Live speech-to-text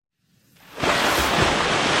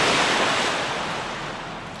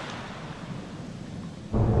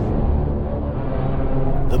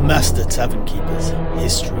Master Tavern Keeper's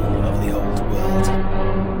History of the Old World.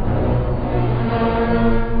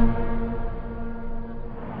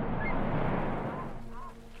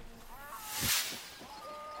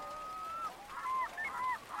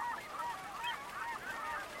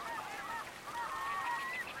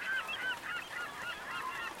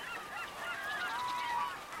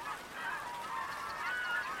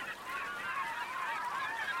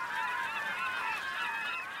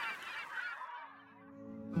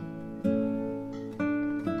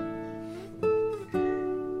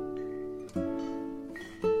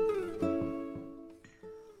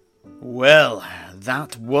 Well,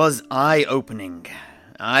 that was eye-opening.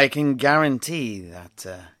 I can guarantee that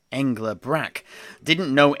Engler Brack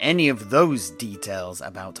didn't know any of those details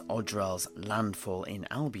about Odral's landfall in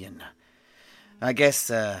Albion. I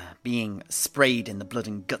guess being sprayed in the blood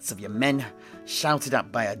and guts of your men, shouted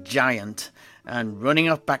at by a giant, and running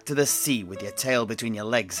off back to the sea with your tail between your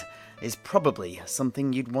legs is probably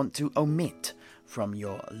something you'd want to omit from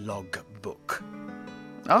your log book.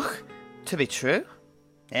 Och, to be true.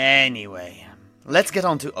 Anyway, let's get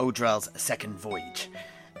on to Odral's second voyage.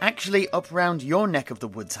 Actually up round your neck of the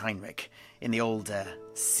woods, Heinrich, in the old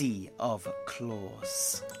Sea of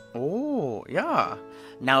Claws. Oh, yeah.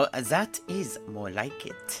 Now that is more like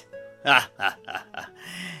it.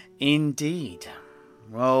 Indeed.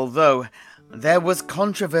 Although, there was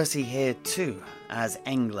controversy here too, as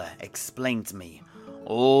Engler explained to me,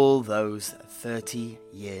 all those 30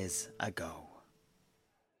 years ago.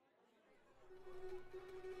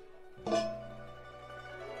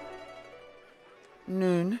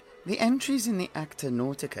 Noon, the entries in the Acta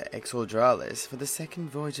Nautica ex Odralis for the second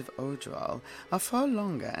voyage of Odrall are far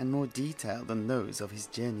longer and more detailed than those of his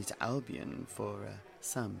journey to Albion for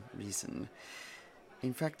some reason.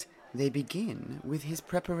 In fact, they begin with his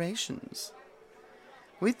preparations.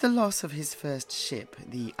 With the loss of his first ship,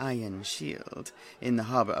 the Iron Shield, in the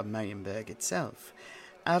harbour of Marienburg itself,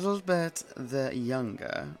 Adalbert the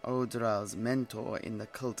Younger, Odral's mentor in the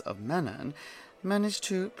cult of Manann, managed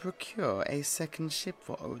to procure a second ship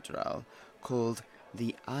for Odrall, called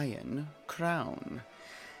the Iron Crown,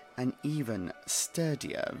 an even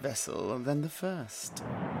sturdier vessel than the first.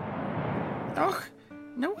 Och,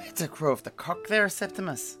 no way to crow off the cock there,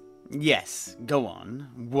 Septimus. Yes, go on.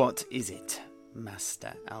 What is it,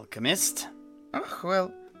 Master Alchemist? Oh,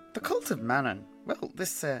 well, the cult of Manann. Well,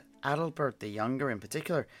 this Adalbert the Younger in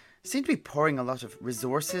particular seemed to be pouring a lot of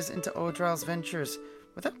resources into Odral's ventures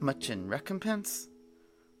without much in recompense.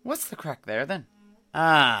 What's the crack there, then?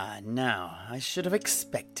 Ah, now, I should have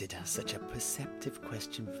expected such a perceptive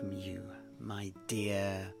question from you, my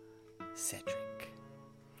dear Sedrik.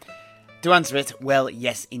 To answer it, well,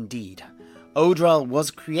 yes, indeed. Odrall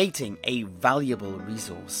was creating a valuable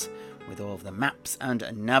resource with all of the maps and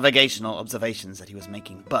navigational observations that he was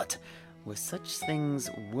making, but were such things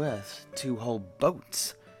worth 2 whole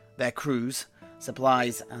boats, their crews,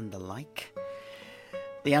 supplies, and the like?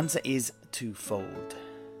 The answer is twofold.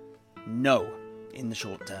 No, in the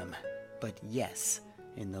short term, but yes,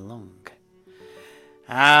 in the long.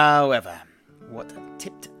 However, what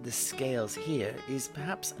tipped the scales here is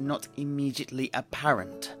perhaps not immediately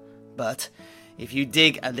apparent, but if you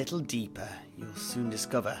dig a little deeper, you'll soon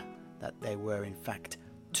discover that there were in fact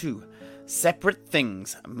 2 separate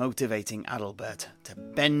things motivating Adalbert to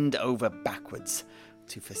bend over backwards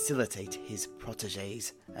to facilitate his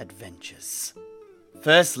protégé's adventures.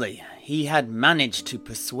 Firstly, he had managed to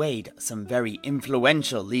persuade some very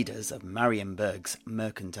influential leaders of Marienburg's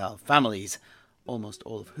mercantile families, almost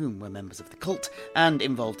all of whom were members of the cult and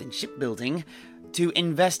involved in shipbuilding, to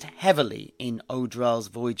invest heavily in Odral's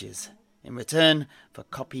voyages, in return for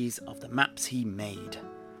copies of the maps he made.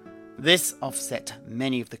 This offset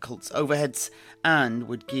many of the cult's overheads and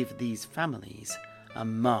would give these families a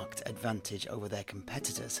marked advantage over their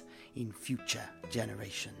competitors in future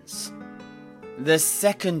generations. The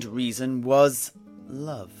second reason was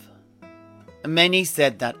love. Many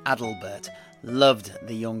said that Adalbert loved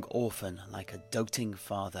the young orphan like a doting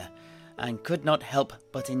father and could not help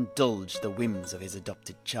but indulge the whims of his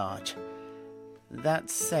adopted charge. That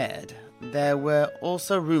said, there were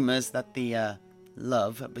also rumours that the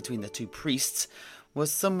love between the 2 priests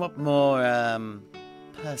was somewhat more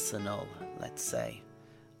personal, let's say.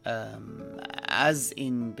 As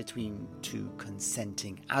in between 2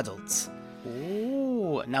 consenting adults.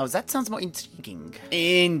 Oh, now that sounds more intriguing.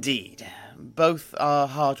 Indeed. Both are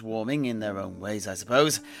heartwarming in their own ways, I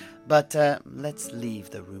suppose. But let's leave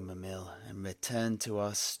the rumour mill and return to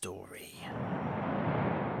our story.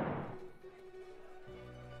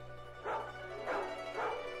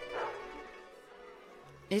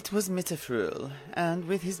 It was Mitterfruel, and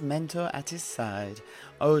with his mentor at his side,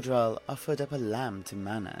 Odrall offered up a lamb to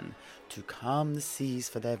Manann to calm the seas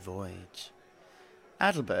for their voyage.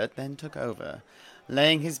 Adalbert then took over,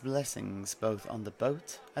 laying his blessings both on the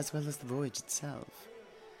boat as well as the voyage itself.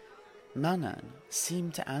 Manann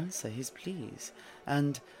seemed to answer his pleas,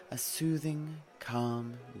 and a soothing,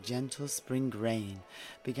 calm, gentle spring rain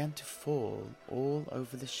began to fall all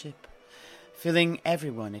over the ship, filling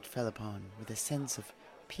everyone it fell upon with a sense of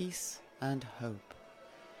peace and hope.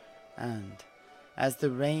 And as the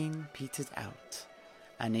rain petered out,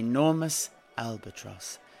 an enormous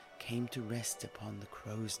albatross came to rest upon the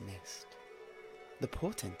crow's nest. The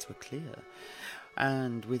portents were clear,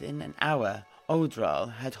 and within an hour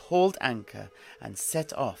Odrall had hauled anchor and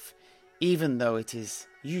set off, even though it is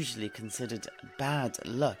usually considered bad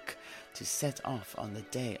luck to set off on the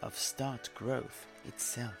day of start growth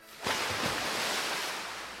itself.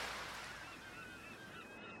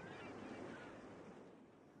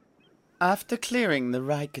 After clearing the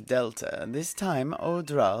Reich Delta, this time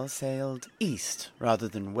Odrall sailed east rather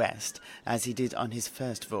than west, as he did on his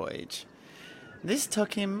first voyage. This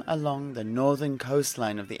took him along the northern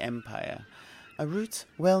coastline of the Empire, a route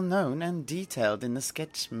well known and detailed in the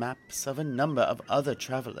sketch maps of a number of other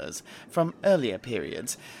travellers from earlier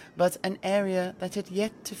periods, but an area that had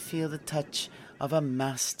yet to feel the touch of a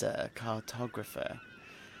master cartographer.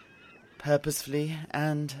 Purposefully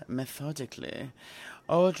and methodically,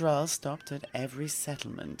 Odrall stopped at every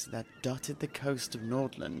settlement that dotted the coast of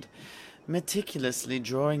Nordland, meticulously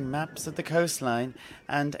drawing maps of the coastline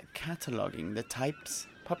and cataloguing the types,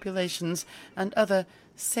 populations, and other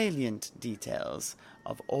salient details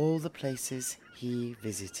of all the places he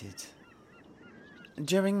visited.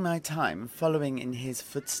 During my time following in his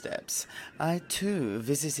footsteps, I too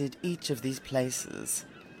visited each of these places.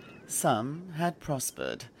 Some had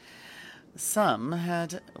prospered, some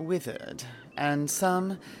had withered, and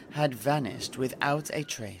some had vanished without a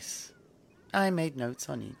trace. I made notes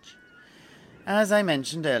on each. As I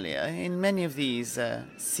mentioned earlier, in many of these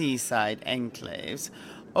seaside enclaves,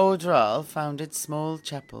 Odrall founded small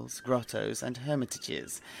chapels, grottos, and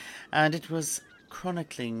hermitages, and it was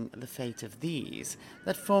chronicling the fate of these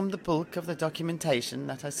that formed the bulk of the documentation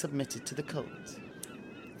that I submitted to the cult.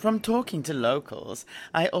 From talking to locals,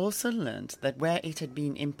 I also learnt that where it had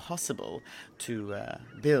been impossible to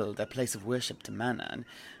build a place of worship to Manann,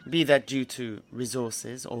 be that due to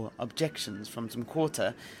resources or objections from some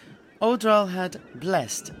quarter, Odrall had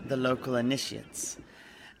blessed the local initiates,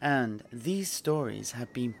 and these stories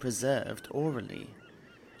have been preserved orally.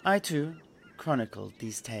 I too chronicled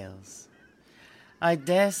these tales. I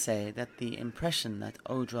dare say that the impression that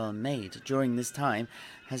Odrall made during this time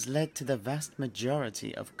has led to the vast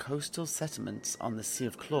majority of coastal settlements on the Sea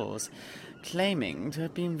of Claws claiming to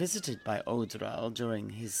have been visited by Odrall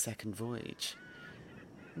during his second voyage.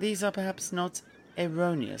 These are perhaps not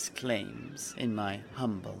erroneous claims, in my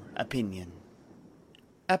humble opinion.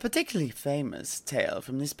 A particularly famous tale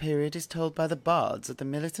from this period is told by the bards of the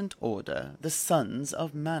militant order, the Sons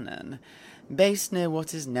of Manann, based near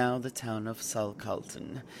what is now the town of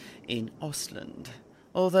Saltkalten, in Ostland,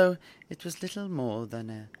 although it was little more than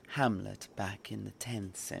a hamlet back in the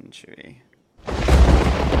 10th century.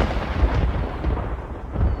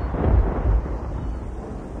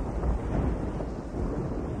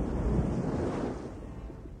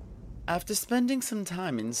 After spending some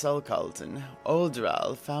time in Saltkalten,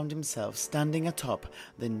 Odrall found himself standing atop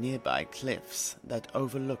the nearby cliffs that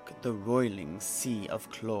overlook the roiling Sea of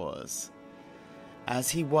Claws.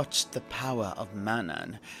 As he watched the power of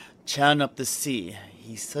Manann churn up the sea,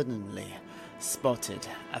 he suddenly spotted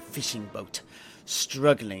a fishing boat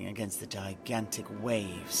struggling against the gigantic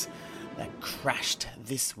waves that crashed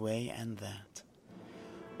this way and that.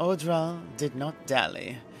 Odrall did not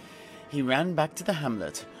dally. He ran back to the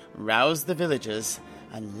hamlet, roused the villagers,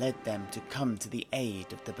 and led them to come to the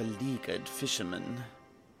aid of the beleaguered fishermen.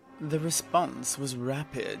 The response was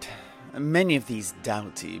rapid. Many of these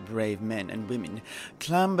doughty, brave men and women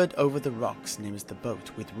clambered over the rocks nearest the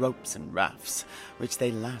boat with ropes and rafts, which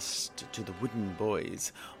they lashed to the wooden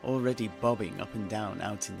buoys already bobbing up and down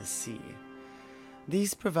out in the sea.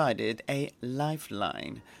 These provided a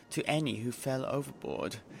lifeline to any who fell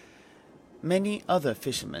overboard. Many other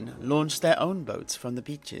fishermen launched their own boats from the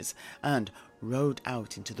beaches and rowed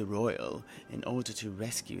out into the Royal in order to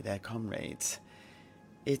rescue their comrades.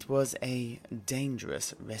 It was a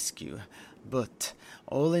dangerous rescue, but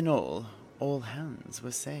all in all hands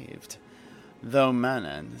were saved, though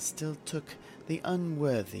Manann still took the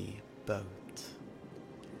unworthy boat.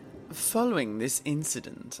 Following this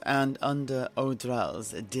incident, and under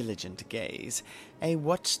Odrall's diligent gaze, a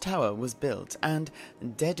watchtower was built and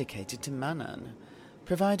dedicated to Manann,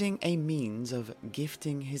 providing a means of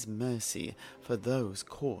gifting his mercy for those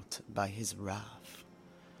caught by his wrath.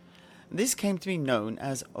 This came to be known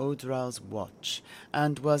as Odrall's Watch,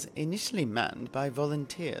 and was initially manned by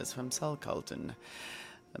volunteers from Salkaldon.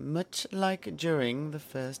 Much like during the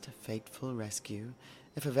first fateful rescue,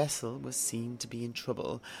 if a vessel was seen to be in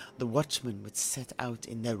trouble, the watchmen would set out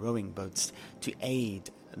in their rowing boats to aid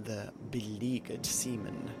the beleaguered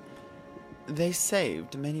seamen. They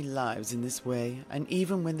saved many lives in this way, and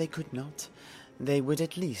even when they could not, they would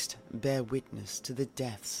at least bear witness to the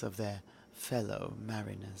deaths of their fellow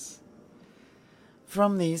mariners.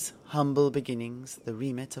 From these humble beginnings, the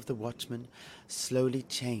remit of the watchman slowly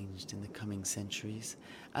changed in the coming centuries,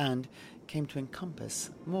 and came to encompass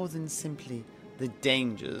more than simply the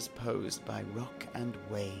dangers posed by rock and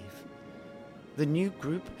wave. The new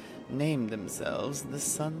group named themselves the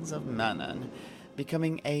Sons of Manann,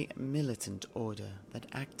 becoming a militant order that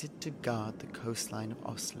acted to guard the coastline of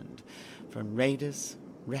Ostland from raiders,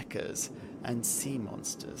 wreckers, and sea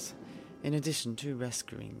monsters, in addition to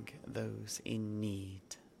rescuing those in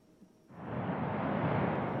need.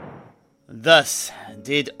 Thus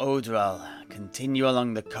did Odrall continue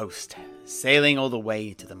along the coast, sailing all the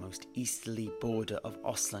way to the most easterly border of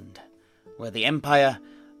Ostland, where the Empire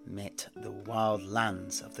met the wild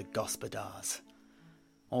lands of the Gospodars.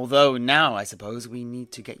 Although now I suppose we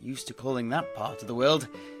need to get used to calling that part of the world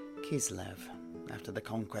Kislev, after the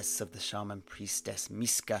conquests of the shaman priestess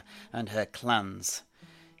Miska and her clans.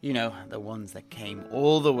 You know, the ones that came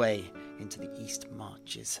all the way into the east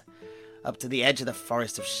marches, up to the edge of the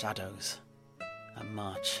Forest of Shadows. A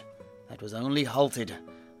march that was only halted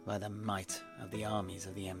by the might of the armies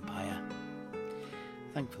of the Empire.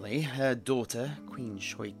 Thankfully, her daughter, Queen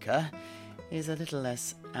Shoika, is a little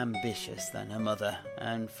less ambitious than her mother,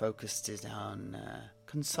 and focused it on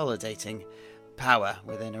consolidating power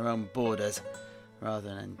within her own borders,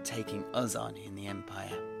 rather than taking us on in the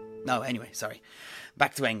Empire. No, anyway, sorry.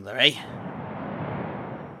 Back to Engler, eh?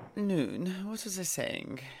 Noon, what was I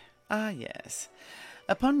saying? Ah, yes.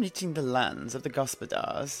 Upon reaching the lands of the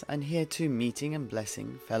Gospodars, and here too meeting and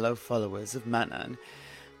blessing fellow followers of Manann,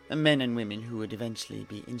 men and women who would eventually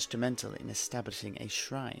be instrumental in establishing a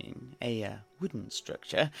shrine, a wooden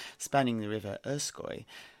structure spanning the river Erskoi,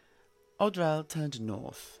 Odrall turned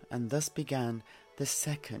north, and thus began the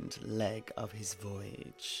second leg of his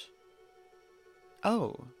voyage.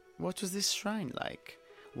 Oh, what was this shrine like?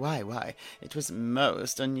 Why, it was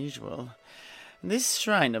most unusual. This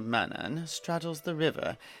shrine of Manann straddles the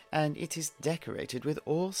river, and it is decorated with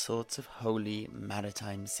all sorts of holy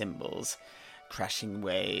maritime symbols. Crashing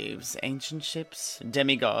waves, ancient ships,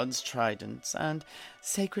 demigods, tridents, and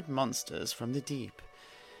sacred monsters from the deep.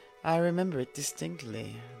 I remember it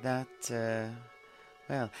distinctly, that,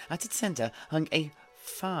 at its centre hung a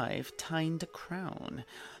 5-tined crown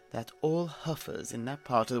that all huffers in that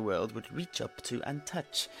part of the world would reach up to and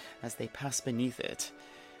touch as they pass beneath it.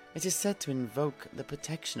 It is said to invoke the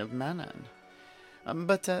protection of Manann.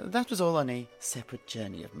 But that was all on a separate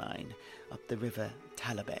journey of mine, up the river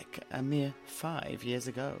Talabek, a mere 5 years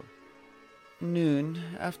ago. Noon,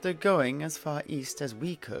 after going as far east as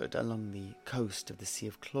we could along the coast of the Sea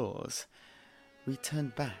of Claws, we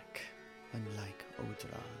turned back, unlike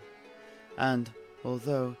Odrall. And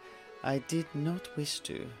although I did not wish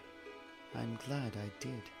to, I'm glad I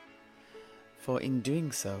did. For in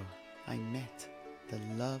doing so, I met the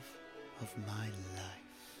love of my life.